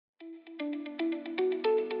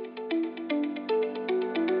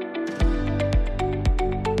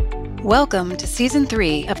Welcome to Season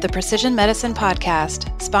 3 of the Precision Medicine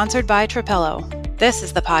Podcast, sponsored by Trapello. This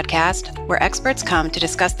is the podcast where experts come to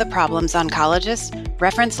discuss the problems oncologists,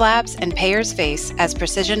 reference labs, and payers face as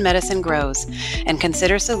precision medicine grows and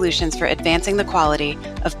consider solutions for advancing the quality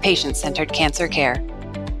of patient-centered cancer care.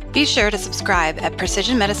 Be sure to subscribe at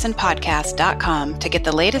precisionmedicinepodcast.com to get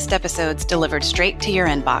the latest episodes delivered straight to your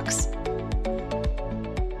inbox.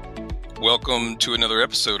 Welcome to another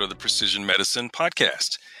episode of the Precision Medicine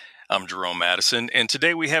Podcast. I'm Jerome Madison, and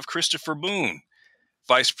today we have Christopher Boone,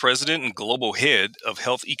 Vice President and Global Head of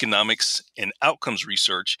Health Economics and Outcomes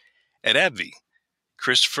Research at AbbVie.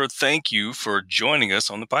 Christopher, thank you for joining us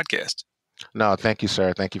on the podcast. No, thank you,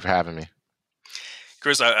 sir. Thank you for having me.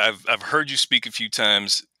 Chris, I've heard you speak a few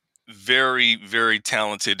times. Very, very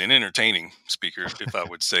talented and entertaining speaker, if I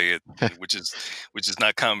would say it, which is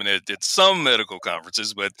not common at some medical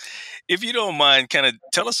conferences. But if you don't mind, kind of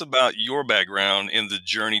tell us about your background in the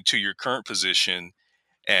journey to your current position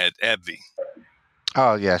at AbbVie.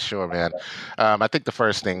 Oh, yeah, sure, man. I think the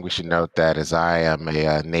first thing we should note that is I am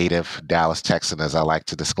a native Dallas Texan, as I like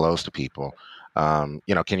to disclose to people. Can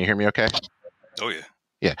you hear me okay? Oh, yeah.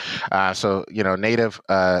 Yeah. Native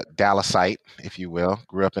Dallasite, if you will,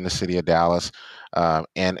 grew up in the city of Dallas,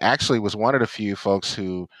 and actually was one of the few folks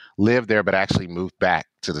who lived there, but actually moved back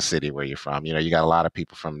to the city where you're from. You got a lot of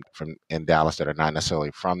people from in Dallas that are not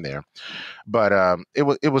necessarily from there. But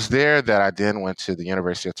it was there that I then went to the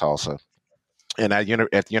University of Tulsa. And at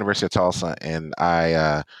the University of Tulsa, and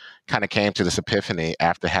I kind of came to this epiphany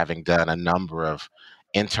after having done a number of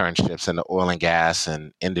internships in the oil and gas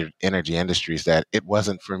and energy industries that it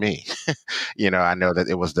wasn't for me. I know that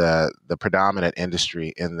it was the predominant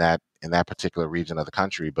industry in that particular region of the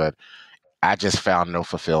country, but I just found no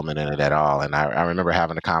fulfillment in it at all. And I remember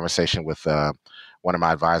having a conversation with one of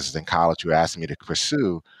my advisors in college who asked me to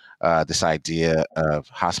pursue this idea of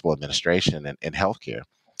hospital administration and healthcare.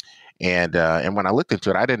 And when I looked into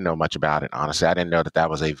it, I didn't know much about it, honestly. I didn't know that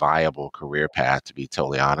was a viable career path, to be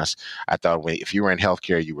totally honest. I thought if you were in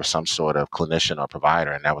healthcare, you were some sort of clinician or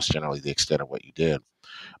provider, and that was generally the extent of what you did.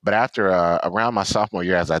 But after around my sophomore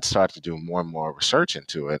year, as I started to do more and more research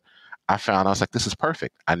into it, I was like, this is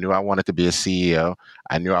perfect. I knew I wanted to be a CEO.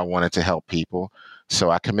 I knew I wanted to help people. So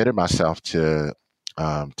I committed myself to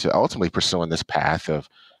ultimately pursuing this path of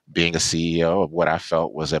being a CEO of what I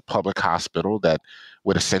felt was a public hospital that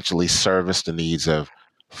would essentially service the needs of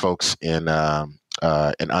folks in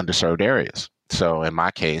underserved areas. So in my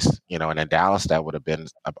case, and in Dallas, that would have been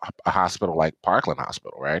a hospital like Parkland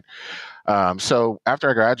Hospital, right? So after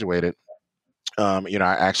I graduated, I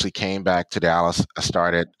actually came back to Dallas. I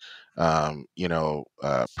started,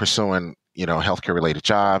 pursuing, healthcare related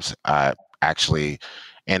jobs. I actually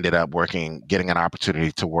ended up getting an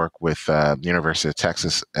opportunity to work with the University of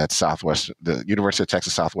Texas Southwestern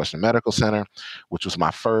Medical Center, which was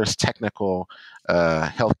my first technically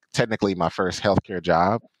my first healthcare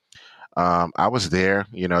job. I was there,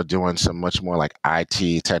 doing some much more like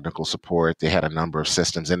IT technical support. They had a number of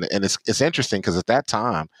systems, and it's interesting because at that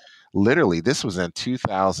time, literally, this was in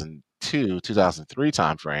 2002, 2003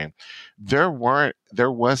 timeframe. There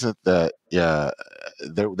wasn't the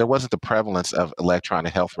prevalence of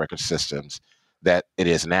electronic health record systems that it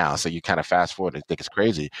is now. So you kind of fast forward and think it's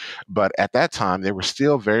crazy, but at that time, they were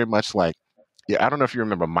still very much like. Yeah, I don't know if you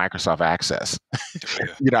remember Microsoft Access.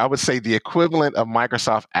 I would say the equivalent of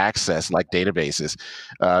Microsoft Access, like databases,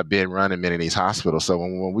 being run in many of these hospitals. So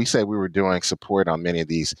when we say we were doing support on many of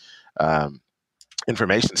these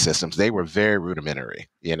information systems, they were very rudimentary,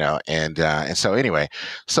 and so anyway,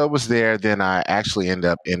 so it was there. Then I actually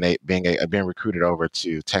ended up being recruited over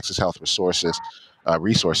to Texas Health Resources,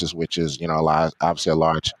 which is obviously a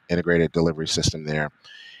large integrated delivery system there.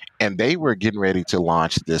 And they were getting ready to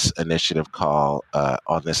launch this initiative called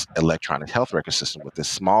on this electronic health record system with this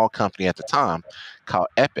small company at the time called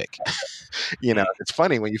Epic. It's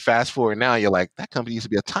funny when you fast forward now, you're like, that company used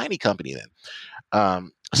to be a tiny company then.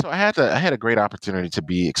 So I had a great opportunity to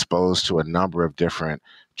be exposed to a number of different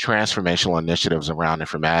transformational initiatives around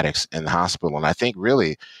informatics in the hospital, and I think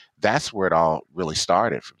really that's where it all really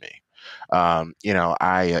started for me.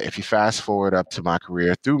 If you fast forward through my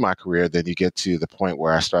career, then you get to the point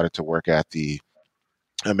where I started to work at the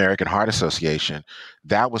American Heart Association.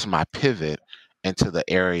 That was my pivot into the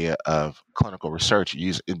area of clinical research,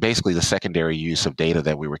 basically the secondary use of data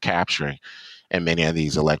that we were capturing in many of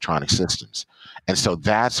these electronic systems. And so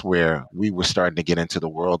that's where we were starting to get into the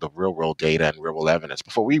world of real world data and real world evidence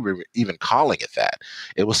before we were even calling it that.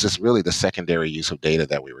 It was just really the secondary use of data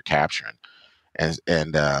that we were capturing. And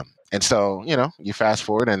so, you fast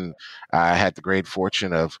forward, and I had the great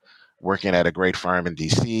fortune of working at a great firm in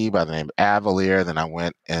DC by the name of Avalier. Then I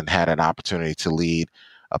went and had an opportunity to lead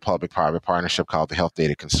a public-private partnership called the Health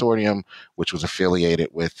Data Consortium, which was affiliated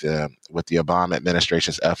with the Obama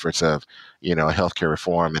administration's efforts of, healthcare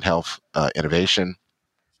reform and health innovation.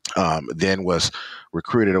 Then was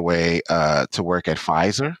recruited away to work at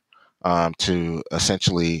Pfizer to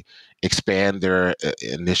essentially expand their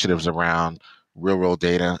initiatives around real-world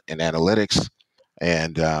data and analytics,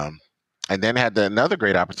 and then had another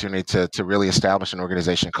great opportunity to really establish an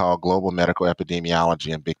organization called Global Medical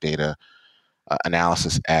Epidemiology and Big Data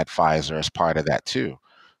Analysis at Pfizer as part of that too.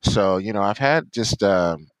 So I've had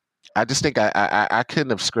I just think I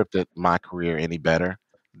couldn't have scripted my career any better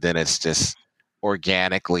than it's just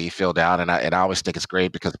organically filled out. And I always think it's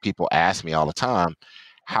great because people ask me all the time,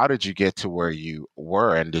 how did you get to where you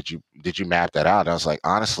were, and did you map that out? And I was like,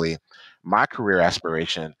 honestly, my career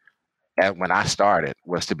aspiration when I started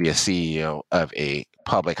was to be a CEO of a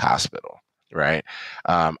public hospital, right?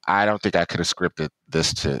 I don't think I could have scripted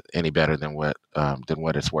this to any better than what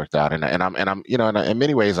it's worked out. And I'm in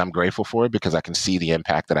many ways I'm grateful for it because I can see the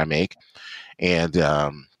impact that I make, and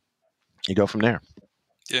you go from there.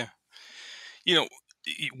 Yeah.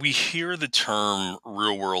 We hear the term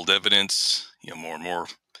real world evidence, more and more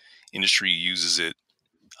industry uses it.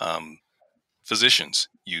 Physicians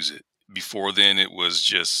use it. Before then, it was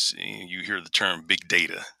just, you hear the term big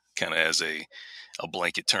data kind of as a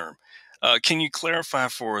blanket term. Can you clarify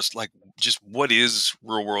for us, like, just what is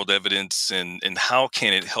real world evidence and how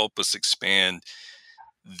can it help us expand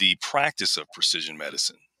the practice of precision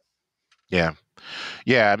medicine? Yeah.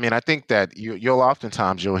 I mean, I think that you'll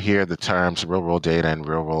oftentimes hear the terms real world data and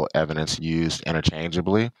real world evidence used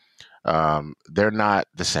interchangeably. They're not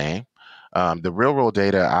the same. The real world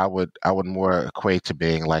data I would more equate to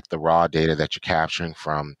being like the raw data that you're capturing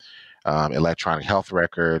from electronic health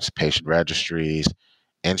records, patient registries,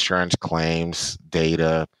 insurance claims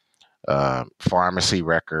data, pharmacy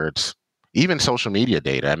records, even social media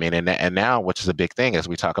data. I mean, and now, which is a big thing as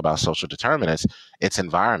we talk about social determinants, it's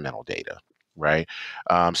environmental data, right?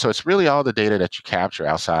 So it's really all the data that you capture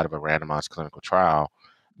outside of a randomized clinical trial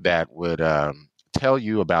that would tell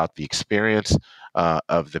you about the experience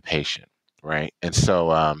of the patient, right? And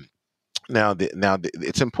so now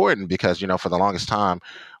it's important because for the longest time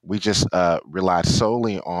we just relied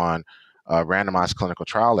solely on randomized clinical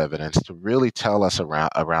trial evidence to really tell us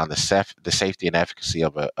around the safety and efficacy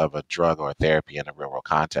of a drug or a therapy in a real world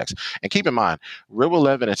context. And keep in mind, real world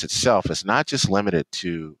evidence itself is not just limited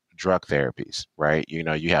to drug therapies, right?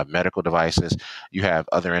 You have medical devices, you have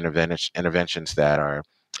other interventions that are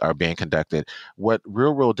being conducted. What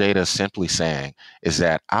real world data is simply saying is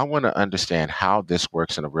that I want to understand how this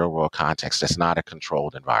works in a real world context that's not a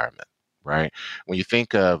controlled environment, right? When you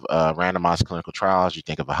think of randomized clinical trials, you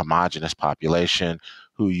think of a homogeneous population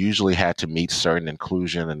who usually had to meet certain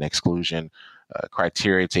inclusion and exclusion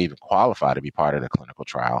criteria to even qualify to be part of the clinical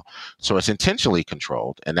trial. So it's intentionally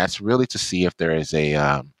controlled, and that's really to see if there is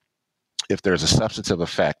if there's a substantive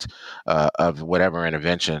effect of whatever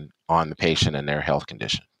intervention on the patient and their health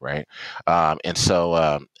condition, right? And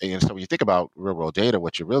so when you think about real world data,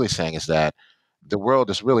 what you're really saying is that the world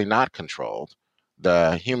is really not controlled.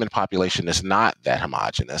 The human population is not that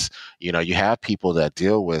homogenous. You have people that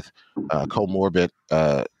deal with comorbid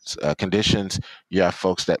conditions. You have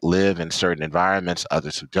folks that live in certain environments,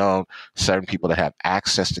 others who don't. Certain people that have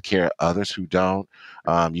access to care, others who don't.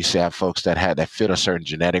 You have folks that fit a certain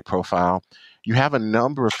genetic profile. You have a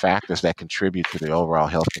number of factors that contribute to the overall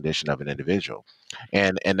health condition of an individual,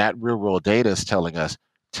 and that real world data is telling us,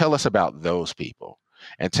 tell us about those people,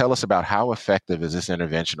 and tell us about how effective is this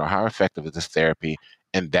intervention or how effective is this therapy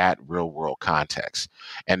in that real world context.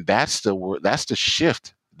 And that's the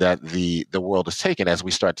shift that the world is taking as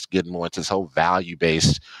we start to get more into this whole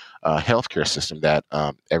value-based healthcare system that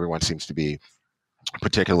everyone seems to be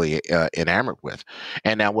particularly enamored with.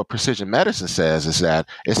 And now what precision medicine says is that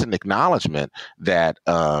it's an acknowledgement that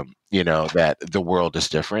that the world is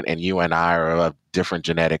different, and you and I are of different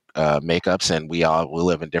genetic makeups, and we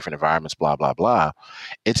live in different environments, blah blah blah.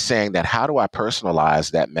 It's saying that how do I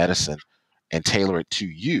personalize that medicine and tailor it to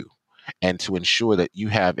you, and to ensure that you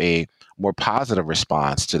have a more positive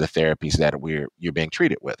response to the therapies that you're being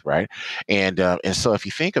treated with, right? And so if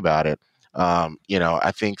you think about it,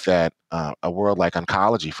 I think that a world like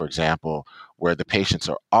oncology, for example, where the patients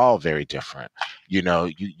are all very different, you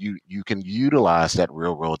can utilize that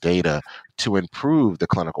real world data to improve the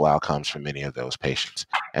clinical outcomes for many of those patients.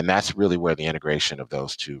 And that's really where the integration of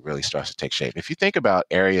those two really starts to take shape. If you think about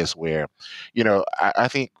areas where, I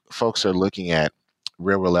think folks are looking at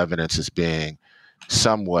real world evidence as being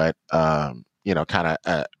somewhat kind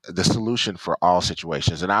of the solution for all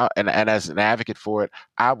situations. And as an advocate for it,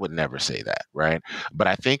 I would never say that, right? But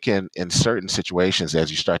I think in certain situations,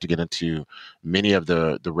 as you start to get into many of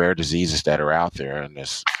the rare diseases that are out there, and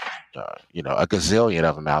there's a gazillion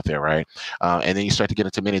of them out there, right? And then you start to get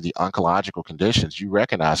into many of the oncological conditions, you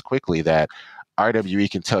recognize quickly that RWE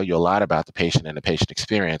can tell you a lot about the patient and the patient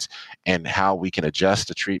experience and how we can adjust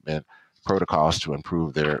the treatment protocols to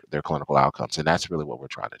improve their clinical outcomes. And that's really what we're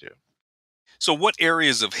trying to do. So what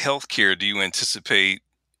areas of healthcare do you anticipate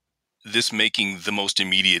this making the most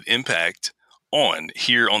immediate impact on?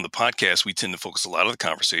 Here on the podcast, we tend to focus a lot of the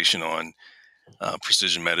conversation on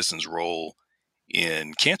precision medicine's role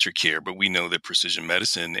in cancer care, but we know that precision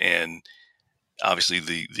medicine and obviously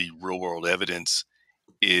the real world evidence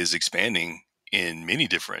is expanding in many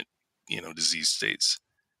different, disease states.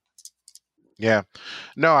 Yeah,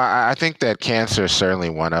 no, I think that cancer is certainly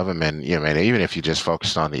one of them. And, even if you just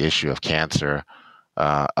focused on the issue of cancer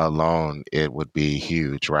alone, it would be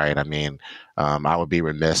huge, right? I mean, I would be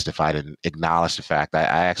remiss if I didn't acknowledge the fact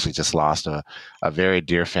that I actually just lost a very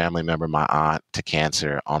dear family member, my aunt, to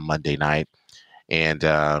cancer on Monday night. And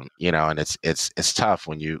and it's tough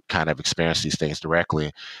when you kind of experience these things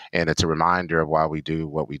directly, and it's a reminder of why we do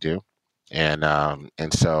what we do. And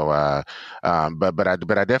so, but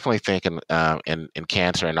I definitely think in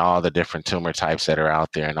cancer and all the different tumor types that are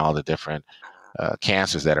out there and all the different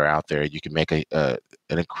cancers that are out there, you can make an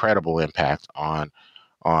incredible impact on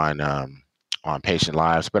on patient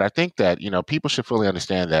lives. But I think that people should fully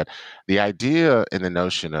understand that the idea and the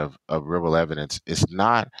notion of real world evidence is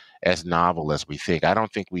not as novel as we think. I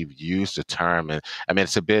don't think we've used the term, and I mean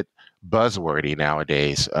it's a bit buzzwordy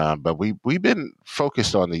nowadays. But we've been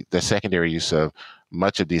focused on the secondary use of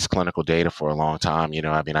much of these clinical data for a long time.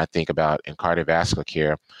 I think about in cardiovascular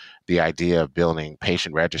care, the idea of building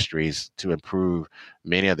patient registries to improve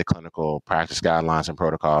many of the clinical practice guidelines and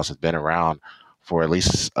protocols has been around for at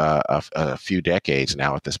least a few decades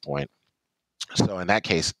now at this point. So in that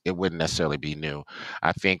case, it wouldn't necessarily be new.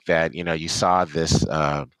 I think that you saw this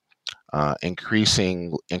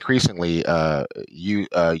increasingly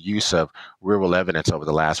use of real world evidence over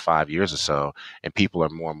the last 5 years or so, and people are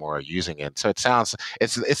more and more using it. So it's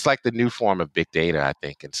like the new form of big data, I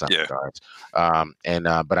think, in some regards.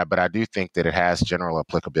 But I do think that it has general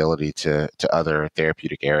applicability to other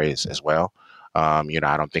therapeutic areas as well. I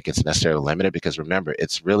don't think it's necessarily limited because remember,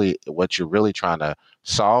 it's really what you're really trying to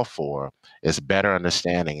solve for is better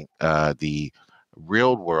understanding the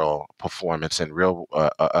real world performance and real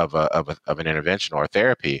of an intervention or a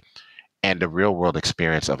therapy and the real world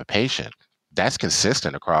experience of a patient. That's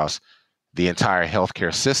consistent across the entire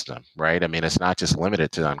healthcare system, right? I mean, it's not just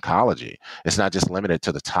limited to oncology. It's not just limited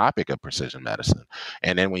to the topic of precision medicine.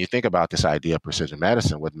 And then when you think about this idea of precision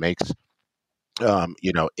medicine, what makes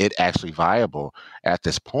it actually viable at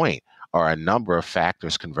this point are a number of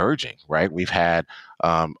factors converging, right? We've had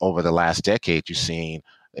over the last decade, you've seen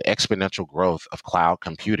exponential growth of cloud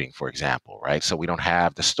computing, for example, right? So we don't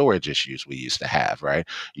have the storage issues we used to have, right?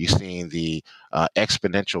 You've seen the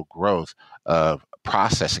exponential growth of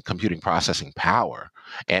computing processing power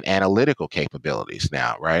and analytical capabilities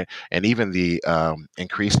now, right? And even the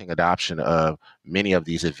increasing adoption of many of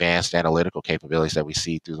these advanced analytical capabilities that we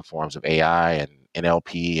see through the forms of AI and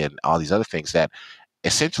NLP and all these other things that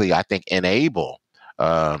essentially, I think, enable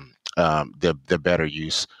the better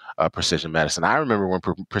use of precision medicine. I remember when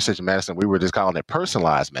precision medicine, we were just calling it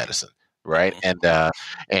personalized medicine, right? And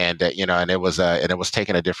it was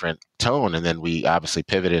taking a different tone, and then we obviously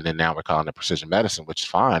pivoted, and now we're calling it precision medicine, which is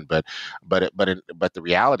fine. But the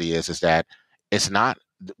reality is that it's not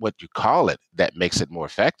what you call it that makes it more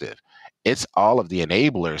effective. It's all of the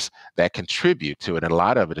enablers that contribute to it, and a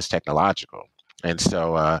lot of it is technological. And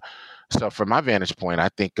so from my vantage point, I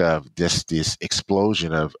think of this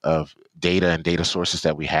explosion of data and data sources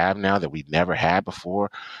that we have now that we never had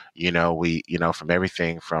before. From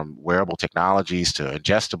everything from wearable technologies to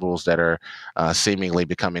ingestibles that are seemingly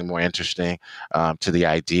becoming more interesting, to the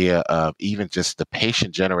idea of even just the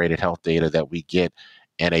patient-generated health data that we get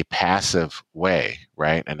in a passive way,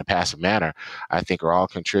 right? In a passive manner, I think are all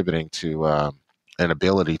contributing to an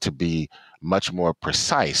ability to be much more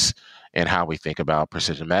precise in how we think about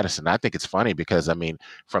precision medicine. I think it's funny because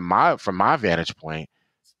from my vantage point,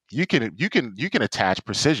 you can attach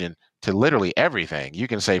precision to literally everything. You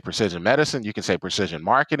can say precision medicine, you can say precision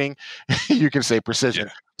marketing, you can say precision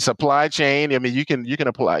supply chain. I mean, you can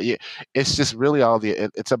apply. It's just really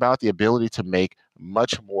it's about the ability to make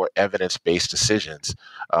much more evidence-based decisions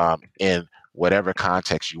in whatever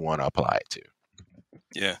context you want to apply it to.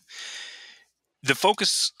 Yeah. The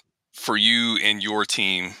focus for you and your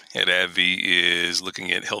team at AbbVie is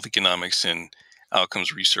looking at health economics and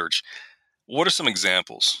outcomes research. What are some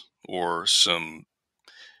examples or some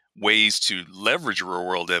ways to leverage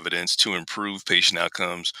real-world evidence to improve patient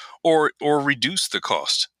outcomes or reduce the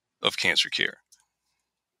cost of cancer care?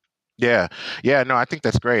 Yeah, yeah, no, I think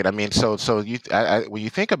that's great. I mean, when you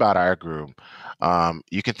think about our group,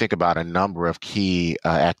 you can think about a number of key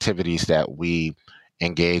activities that we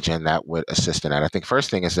engage in that would assist in that. I think first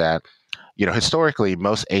thing is that, historically,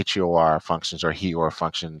 most HEOR functions or HEOR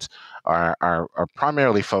functions are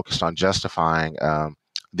primarily focused on justifying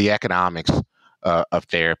the economics of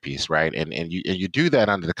therapies, right? And you do that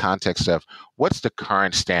under the context of what's the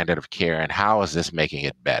current standard of care and how is this making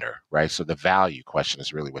it better, right? So the value question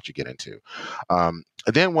is really what you get into.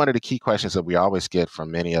 Then one of the key questions that we always get from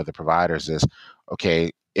many of the providers is, okay,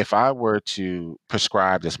 if I were to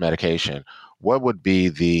prescribe this medication, what would be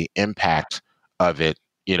the impact of it,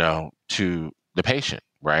 to the patient,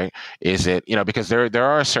 right? Is it, because there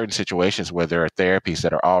are certain situations where there are therapies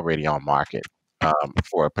that are already on market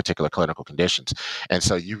for particular clinical conditions. And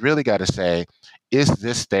so you really got to say, is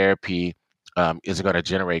this therapy, is it going to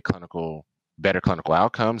generate better clinical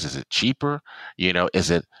outcomes? Is it cheaper? Is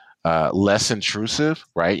it less intrusive,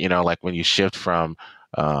 right? Like when you shift from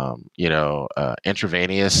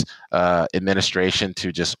intravenous administration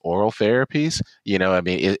to just oral therapies,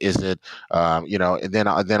 is it, and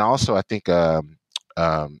then also I think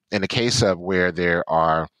in the case of where there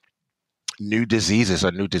are new diseases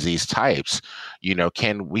or new disease types,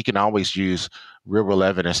 we can always use real world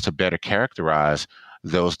evidence to better characterize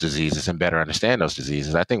those diseases and better understand those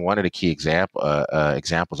diseases. I think one of the key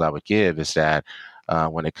examples I would give is that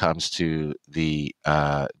when it comes to the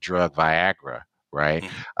drug Viagra, right?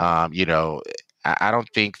 I don't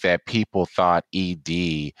think that people thought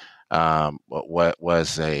ED what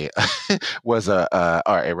was a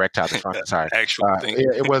or erectile dysfunction. Sorry, actual thing.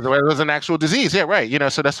 It was an actual disease. Yeah, right.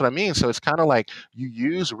 So that's what I mean. So it's kind of like you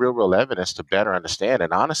use real world evidence to better understand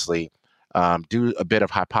and honestly do a bit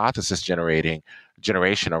of hypothesis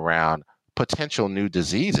generation around potential new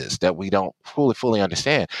diseases that we don't fully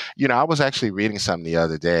understand. I was actually reading something the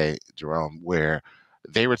other day, Jerome, where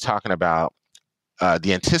they were talking about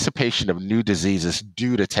the anticipation of new diseases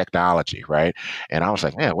due to technology, right? And I was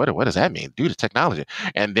like, man, what does that mean, due to technology?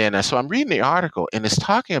 And then, so I'm reading the article, and it's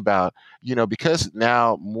talking about, because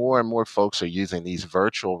now more and more folks are using these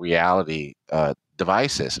virtual reality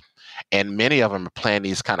devices, and many of them are playing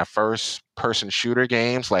these kind of first-person shooter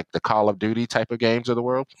games, like the Call of Duty type of games of the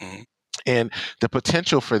world. Mm-hmm. And the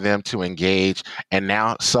potential for them to engage and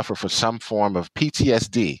now suffer from some form of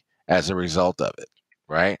PTSD as a result of it.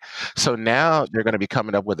 Right. So now they're going to be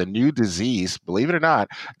coming up with a new disease, believe it or not,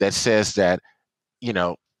 that says that,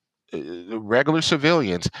 regular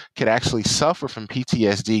civilians could actually suffer from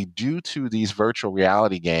PTSD due to these virtual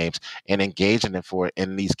reality games and engaging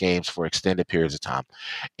in these games for extended periods of time.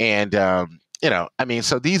 And,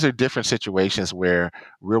 so these are different situations where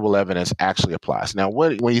real world evidence actually applies. Now,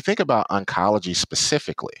 when you think about oncology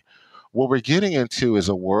specifically, what we're getting into is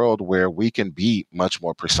a world where we can be much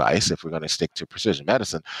more precise if we're going to stick to precision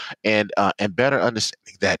medicine and better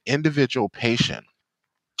understanding that individual patient,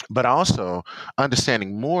 but also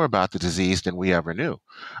understanding more about the disease than we ever knew.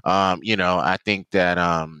 I think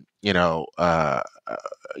that,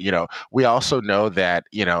 we also know that,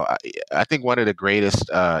 I think one of the greatest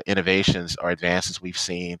innovations or advances we've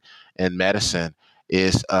seen in medicine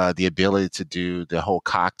is the ability to do the whole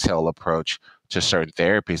cocktail approach to certain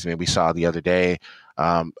therapies. I mean, we saw the other day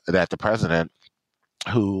that the president,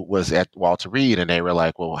 who was at Walter Reed, and they were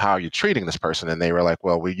like, well, how are you treating this person? And they were like,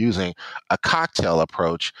 well, we're using a cocktail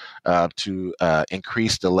approach to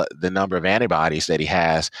increase the number of antibodies that he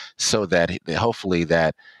has so that hopefully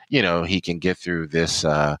that, he can get through this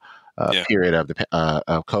period of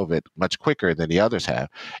COVID much quicker than the others have.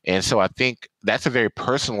 And so I think that's a very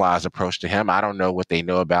personalized approach to him. I don't know what they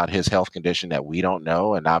know about his health condition that we don't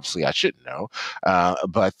know, and obviously I shouldn't know.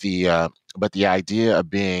 But the idea of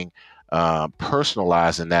being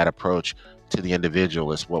personalized in that approach to the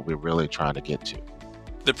individual is what we're really trying to get to.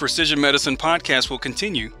 The Precision Medicine Podcast will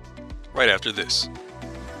continue right after this.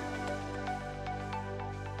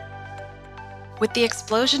 With the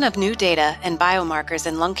explosion of new data and biomarkers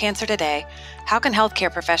in lung cancer today, how can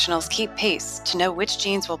healthcare professionals keep pace to know which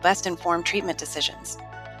genes will best inform treatment decisions?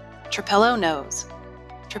 Trapelo knows.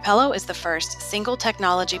 Trapelo is the first single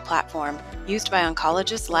technology platform used by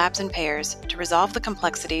oncologists, labs, and payers to resolve the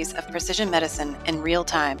complexities of precision medicine in real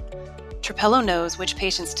time. Trapelo knows which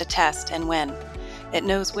patients to test and when. It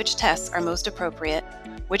knows which tests are most appropriate,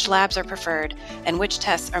 which labs are preferred, and which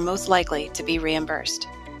tests are most likely to be reimbursed.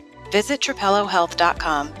 Visit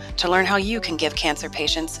TrapelloHealth.com to learn how you can give cancer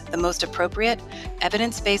patients the most appropriate,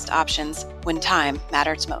 evidence-based options when time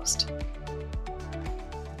matters most.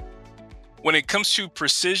 When it comes to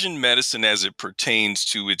precision medicine as it pertains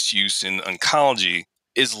to its use in oncology,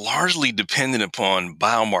 is largely dependent upon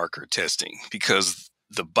biomarker testing because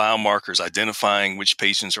the biomarkers identifying which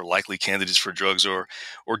patients are likely candidates for drugs or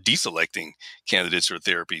deselecting candidates or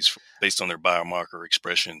therapies based on their biomarker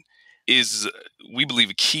expression is, we believe,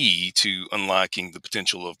 a key to unlocking the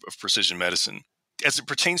potential of precision medicine. As it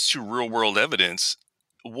pertains to real-world evidence,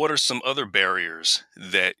 what are some other barriers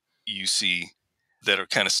that you see that are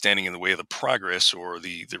kind of standing in the way of the progress or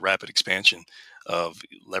the rapid expansion of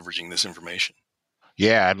leveraging this information?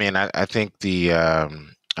 Yeah, I mean, I think there's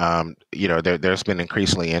been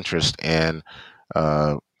increasingly interest in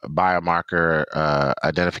biomarker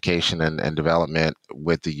identification and development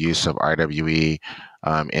with the use of RWE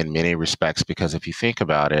in many respects, because if you think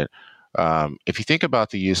about it, if you think about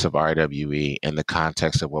the use of RWE in the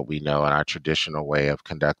context of what we know in our traditional way of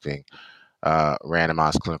conducting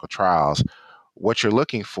randomized clinical trials, what you're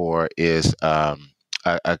looking for is a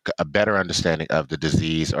better understanding of the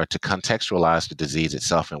disease, or to contextualize the disease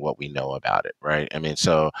itself and what we know about it, right? I mean,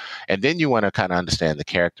 and then you want to kind of understand the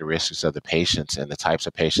characteristics of the patients and the types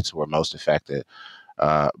of patients who are most affected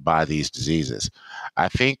by these diseases. I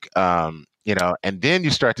think, and then you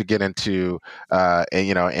start to get into,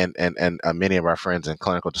 and many of our friends in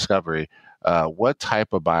clinical discovery, what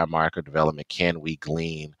type of biomarker development can we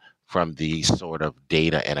glean from these sort of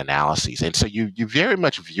data and analyses? And so you very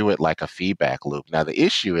much view it like a feedback loop. Now, the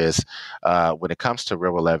issue is when it comes to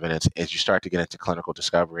real world evidence, as you start to get into clinical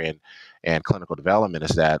discovery and clinical development,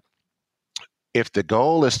 is that if the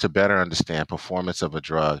goal is to better understand performance of a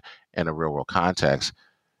drug in a real world context,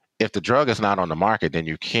 if the drug is not on the market, then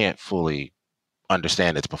you can't fully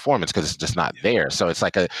understand its performance because it's just not there. So it's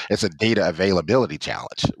a data availability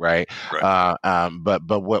challenge, right?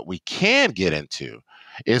 But what we can get into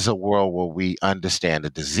is a world where we understand the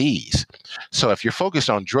disease. So if you're focused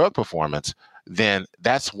on drug performance, then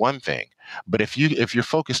that's one thing. But if you're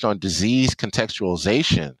focused on disease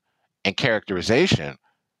contextualization and characterization,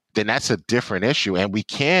 then that's a different issue. And we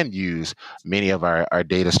can use many of our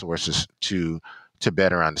data sources to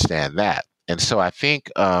better understand that. And so I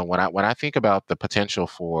think when I think about the potential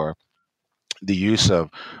for the use of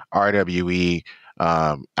RWE,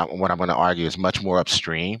 what I'm going to argue is much more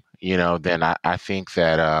upstream, then I think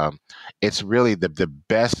that it's really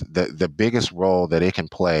the biggest role that it can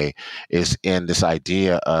play is in this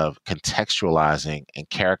idea of contextualizing and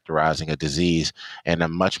characterizing a disease in a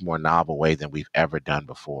much more novel way than we've ever done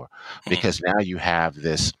before. Because now you have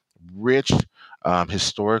this rich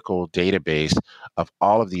historical database of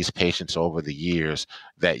all of these patients over the years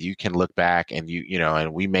that you can look back and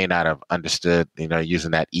and we may not have understood,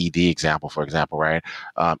 using that ED example, for example, right?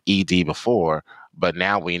 ED before, but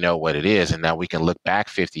now we know what it is. And now we can look back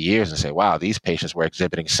 50 years and say, wow, these patients were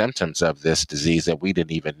exhibiting symptoms of this disease that we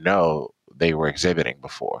didn't even know they were exhibiting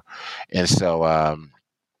before. And so,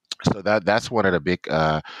 that's one of the big,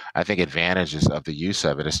 I think, advantages of the use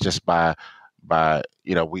of it. It's just by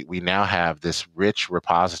we now have this rich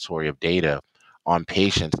repository of data on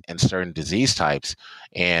patients and certain disease types,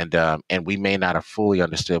 and we may not have fully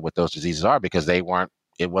understood what those diseases are because it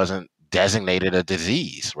wasn't designated a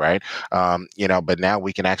disease, right? But now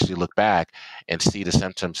we can actually look back and see the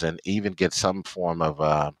symptoms and even get some form of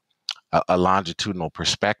a longitudinal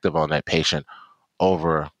perspective on that patient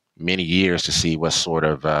over many years to see what sort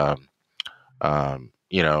of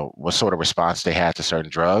what sort of response they had to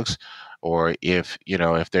certain drugs, or if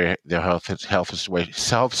their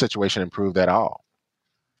health situation improved at all.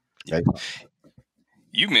 Okay.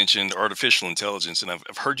 You mentioned artificial intelligence, and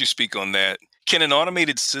I've heard you speak on that. Can an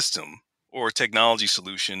automated system or technology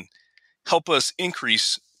solution help us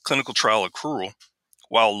increase clinical trial accrual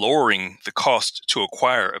while lowering the cost to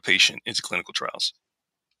acquire a patient into clinical trials?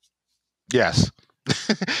 Yes.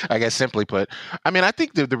 I guess simply put, I mean, I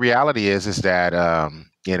think the reality is that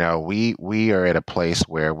we are at a place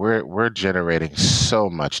where we're generating so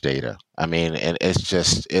much data. I mean, and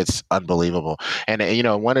it's unbelievable. And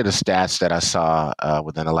one of the stats that I saw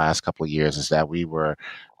within the last couple of years is that we were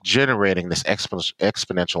generating this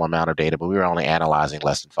exponential amount of data, but we were only analyzing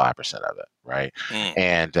less than 5% of it, right?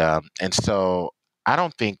 And so I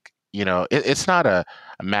don't think it's not a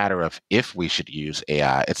matter of if we should use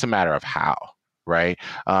AI; it's a matter of how. Right?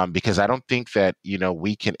 Because I don't think that,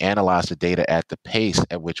 we can analyze the data at the pace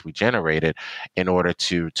at which we generate it in order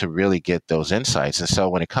to really get those insights. And so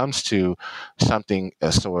when it comes to something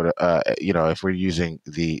if we're using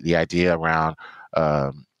the idea around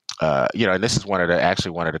and this is one of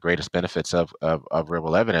the greatest benefits of real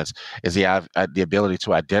world evidence is the ability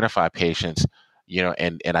to identify patients,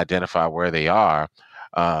 and identify where they are.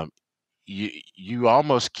 Um, you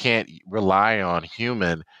almost can't rely on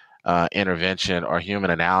human intervention or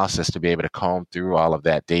human analysis to be able to comb through all of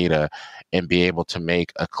that data and be able to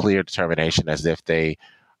make a clear determination as if they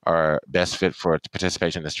are best fit for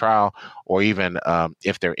participation in this trial, or even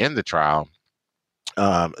if they're in the trial,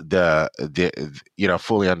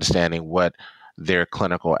 fully understanding what their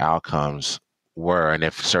clinical outcomes were and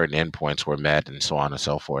if certain endpoints were met and so on and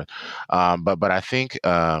so forth. But I think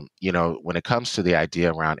when it comes to the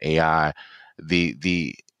idea around AI,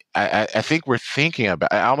 the I think we're thinking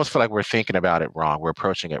about. I almost feel like we're thinking about it wrong. We're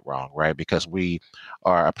approaching it wrong, right? Because we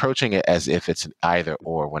are approaching it as if it's an either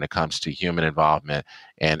or when it comes to human involvement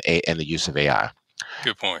and the use of AI.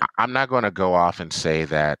 Good point. I'm not going to go off and say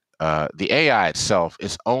that the AI itself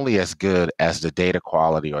is only as good as the data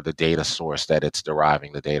quality or the data source that it's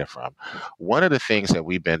deriving the data from. One of the things that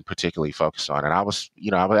we've been particularly focused on, and I was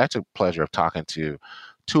actually a pleasure of talking to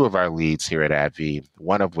two of our leads here at AbbVie,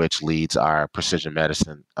 one of which leads our precision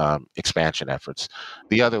medicine expansion efforts.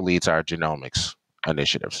 The other leads our genomics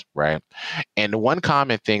initiatives, right? And the one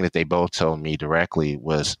common thing that they both told me directly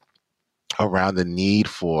was around the need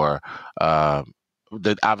for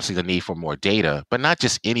obviously the need for more data, but not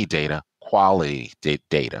just any data, quality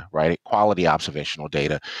data, right? Quality observational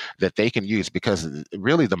data that they can use, because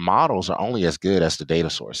really the models are only as good as the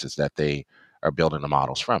data sources that they are building the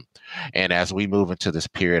models from. And as we move into this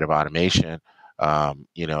period of automation,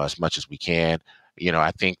 as much as we can,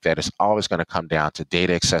 I think that it's always going to come down to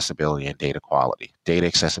data accessibility and data quality,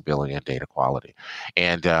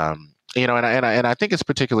 and I think it's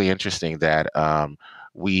particularly interesting that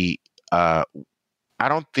we. I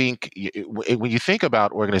don't think when you think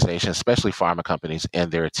about organizations, especially pharma companies,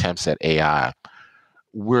 and their attempts at AI,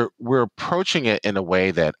 we're approaching it in a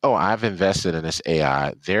way that, oh, I've invested in this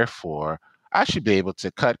AI, therefore I should be able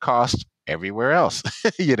to cut costs everywhere else.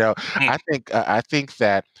 Hmm. I think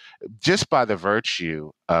that just by the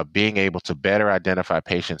virtue of being able to better identify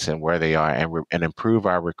patients and where they are, and improve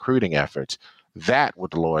our recruiting efforts, that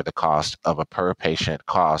would lower the cost of a per patient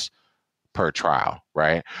cost per trial,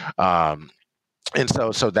 right? And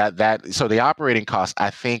so the operating cost, I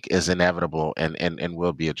think, is inevitable and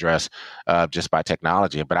will be addressed just by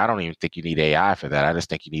technology. But I don't even think you need AI for that. I just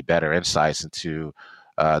think you need better insights into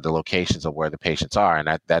the locations of where the patients are,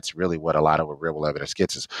 and that's really what a lot of real world evidence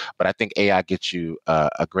gets us. But I think AI gets you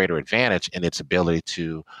a greater advantage in its ability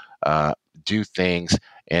to do things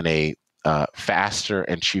in a faster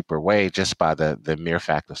and cheaper way, just by the mere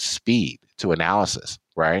fact of speed to analysis,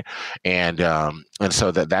 right? And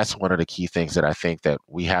so that's one of the key things that I think that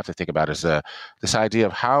we have to think about is this idea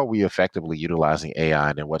of how are we effectively utilizing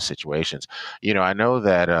AI and in what situations. I know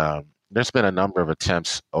that there's been a number of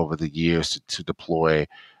attempts over the years to deploy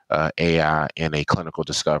AI in a clinical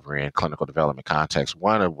discovery and clinical development context.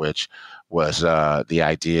 One of which was the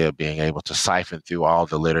idea of being able to siphon through all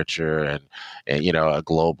the literature and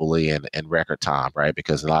globally in record time, right?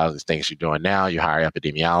 Because a lot of the things you're doing now, you hire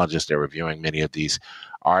epidemiologists, they're reviewing many of these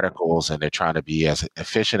articles and they're trying to be as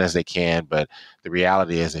efficient as they can. But the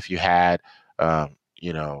reality is, if you had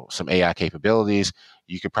some AI capabilities,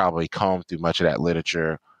 you could probably comb through much of that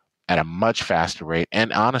literature at a much faster rate,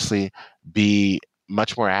 and honestly be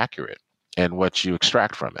much more accurate in what you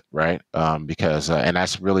extract from it, right? Because and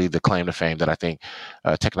that's really the claim to fame that I think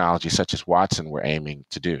technology such as Watson were aiming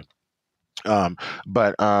to do.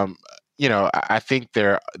 But I think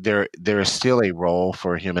there is still a role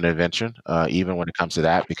for human intervention, even when it comes to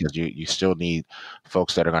that, because you still need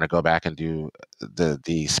folks that are going to go back and do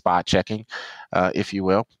the spot checking, if you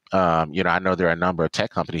will. I know there are a number of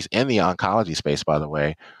tech companies in the oncology space, by the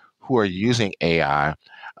way, who are using AI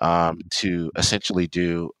to essentially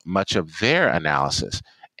do much of their analysis,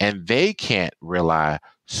 and they can't rely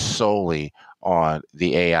solely on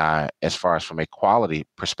the AI as far as from a quality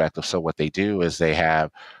perspective. So what they do is they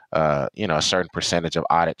have, a certain percentage of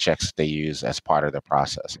audit checks that they use as part of the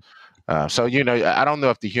process. I don't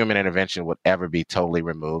know if the human intervention would ever be totally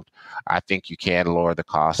removed. I think you can lower the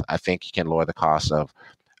cost. I think you can lower the cost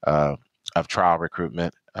uh, of trial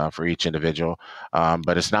recruitment for each individual.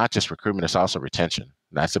 But it's not just recruitment; it's also retention.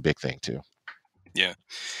 That's a big thing too. Yeah.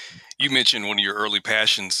 You mentioned one of your early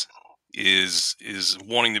passions is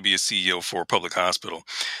wanting to be a CEO for a public hospital.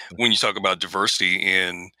 When you talk about diversity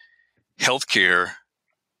in healthcare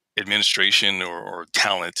administration or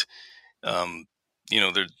talent,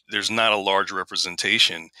 there's not a large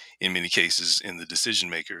representation in many cases in the decision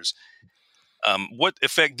makers. What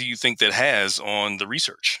effect do you think that has on the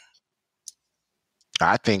research?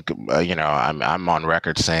 I think I'm on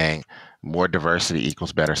record saying more diversity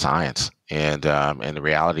equals better science, and the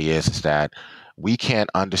reality is that we can't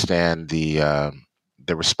understand the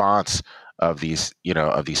response of these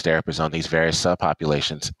of these therapists on these various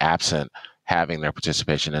subpopulations absent having their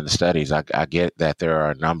participation in the studies. I get that there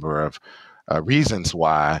are a number of reasons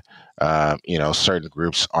why certain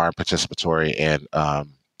groups aren't participatory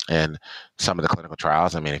in some of the clinical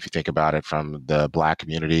trials. I mean, if you think about it from the Black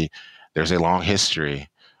community, there's a long history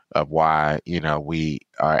of why we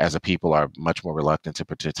are as a people are much more reluctant to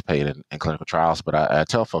participate in clinical trials. But I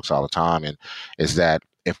tell folks all the time, and is that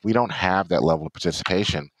if we don't have that level of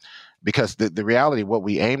participation, because the reality, what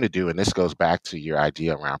we aim to do, and this goes back to your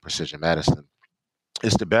idea around precision medicine,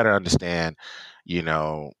 is to better understand,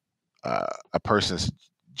 a person's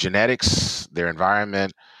genetics, their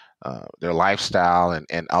environment, their lifestyle,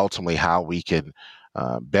 and ultimately how we can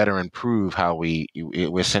better improve how we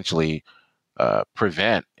essentially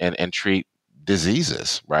prevent and treat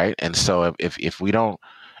diseases, right? And so if we don't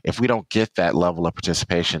get that level of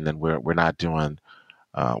participation, then we're not doing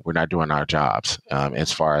our jobs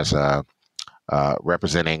as far as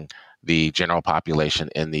representing the general population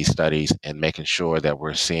in these studies and making sure that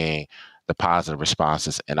we're seeing the positive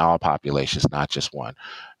responses in all populations, not just one.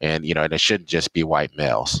 And it shouldn't just be white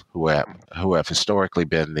males who have historically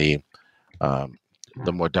been the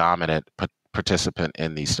more dominant participant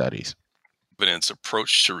in these studies. Evidence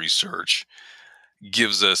approach to research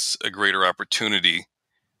gives us a greater opportunity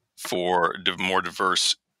for more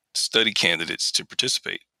diverse study candidates to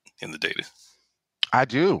participate in the data. I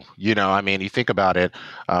do. I mean, you think about it.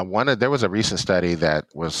 There was a recent study that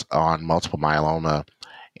was on multiple myeloma,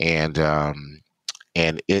 and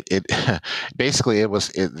it basically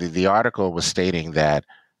the article was stating that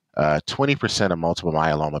 20% of multiple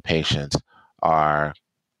myeloma patients are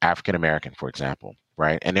African American, for example,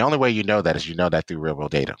 right? And the only way you know that is through real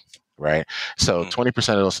world data, right? So 20% of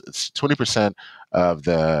those, 20% of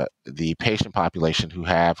the patient population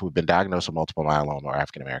who've been diagnosed with multiple myeloma are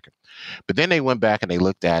African American. But then they went back and they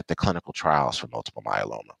looked at the clinical trials for multiple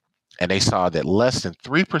myeloma, and they saw that less than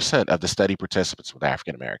 3% of the study participants were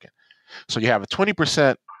African American. So you have a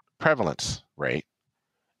 20% prevalence rate,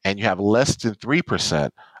 and you have less than 3%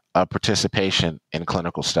 of participation in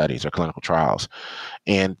clinical studies or clinical trials.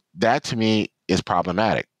 And that to me is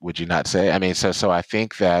problematic, would you not say? I mean, so I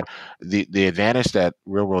think that the advantage that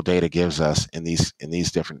real world data gives us in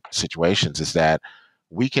these different situations is that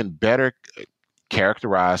we can better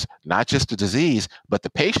characterize not just the disease, but the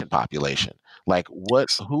patient population. Like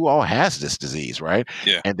who all has this disease, right?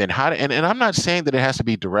 Yeah. And then and I'm not saying that it has to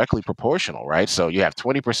be directly proportional, right? So you have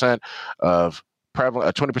 20% of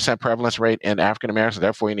a 20% prevalence rate in African Americans,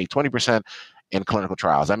 therefore you need 20% in clinical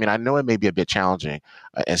trials. I mean, I know it may be a bit challenging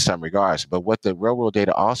in some regards, but what the real world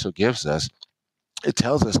data also gives us, it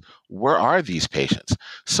tells us where are these patients.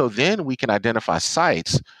 So then we can identify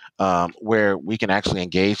sites where we can actually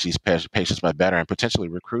engage these patients by better and potentially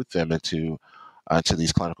recruit them into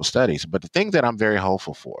these clinical studies. But the thing that I'm very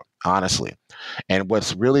hopeful for, honestly, and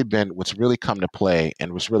what's really come to play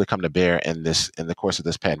and what's really come to bear in the course of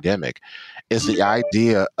this pandemic, is the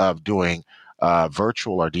idea of doing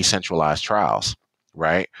virtual or decentralized trials,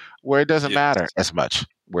 right? Where it doesn't matter as much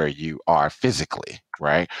where you are physically,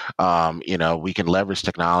 right? We can leverage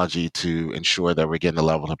technology to ensure that we're getting the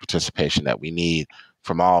level of participation that we need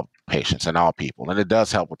from all patients and all people. And it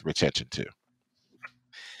does help with retention too.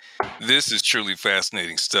 This is truly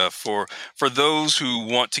fascinating stuff. For those who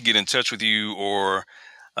want to get in touch with you or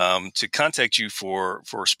to contact you for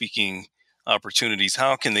speaking opportunities,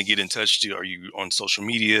 how can they get in touch? Are you on social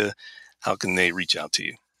media? How can they reach out to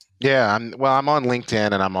you? Yeah, I'm on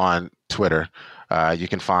LinkedIn and I'm on Twitter. You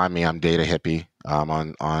can find me. I'm Data Hippie. I'm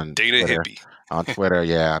on Data Twitter. Hippie. On Twitter,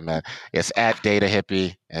 yeah, it's at Data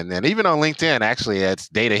Hippie, and then even on LinkedIn, actually, it's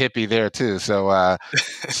Data Hippie there too. So,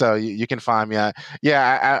 so you can find me.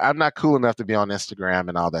 I'm not cool enough to be on Instagram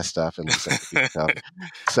and all that stuff. It looks like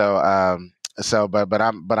so, but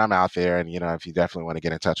I'm out there, and if you definitely want to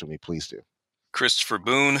get in touch with me, please do. Christopher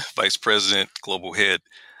Boone, Vice President, Global Head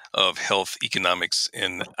of Health Economics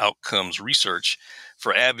and Outcomes Research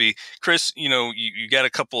for AbbVie. Chris, you got a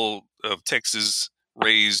couple of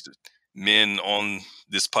Texas-raised men on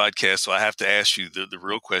this podcast, so I have to ask you the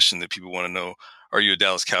real question that people want to know: are you a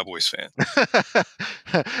Dallas Cowboys fan?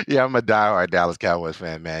 Yeah, I'm a diehard Dallas Cowboys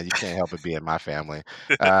fan, man. You can't help but be in my family.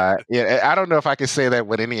 I don't know if I can say that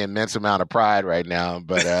with any immense amount of pride right now,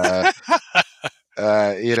 but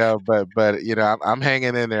I'm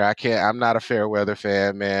hanging in there. I'm not a fair weather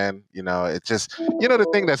fan, man. It's just, the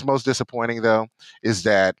thing that's most disappointing though is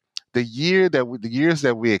that the years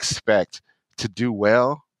that we expect to do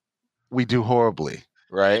well, we do horribly.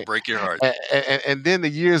 right? Break your heart. And then the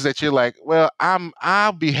years that you're like, well,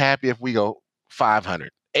 I'll be happy if we go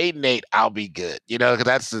 500. 8-8, I'll be good,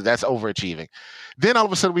 because that's overachieving. Then all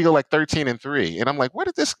of a sudden we go like 13-3, and I'm like, where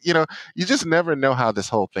did this? You just never know how this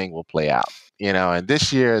whole thing will play out, And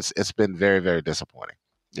this year it's been very, very disappointing,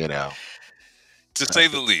 To say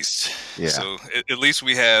the least. Yeah. So at least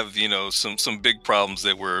we have, some big problems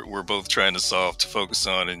that we're both trying to solve, to focus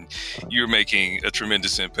on, and you're making a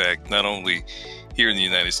tremendous impact, not only here in the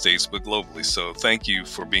United States, but globally. So thank you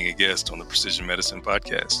for being a guest on the Precision Medicine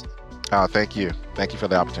Podcast. Oh, thank you. Thank you for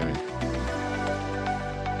the opportunity.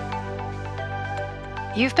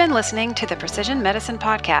 You've been listening to the Precision Medicine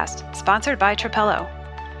Podcast, sponsored by Trapelo.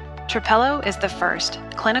 Trapelo is the first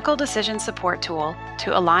clinical decision support tool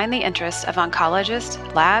to align the interests of oncologists,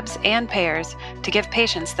 labs, and payers to give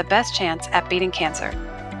patients the best chance at beating cancer.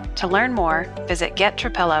 To learn more, visit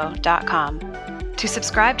gettrapelo.com. To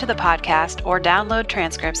subscribe to the podcast or download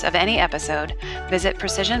transcripts of any episode, visit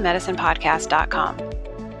precisionmedicinepodcast.com.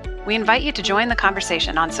 We invite you to join the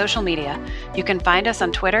conversation on social media. You can find us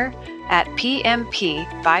on Twitter at PMP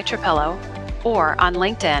by Trapelo or on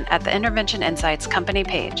LinkedIn at the Intervention Insights company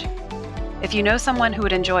page. If you know someone who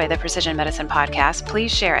would enjoy the Precision Medicine Podcast,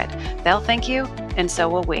 please share it. They'll thank you, and so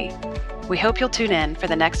will we. We hope you'll tune in for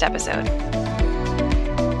the next episode.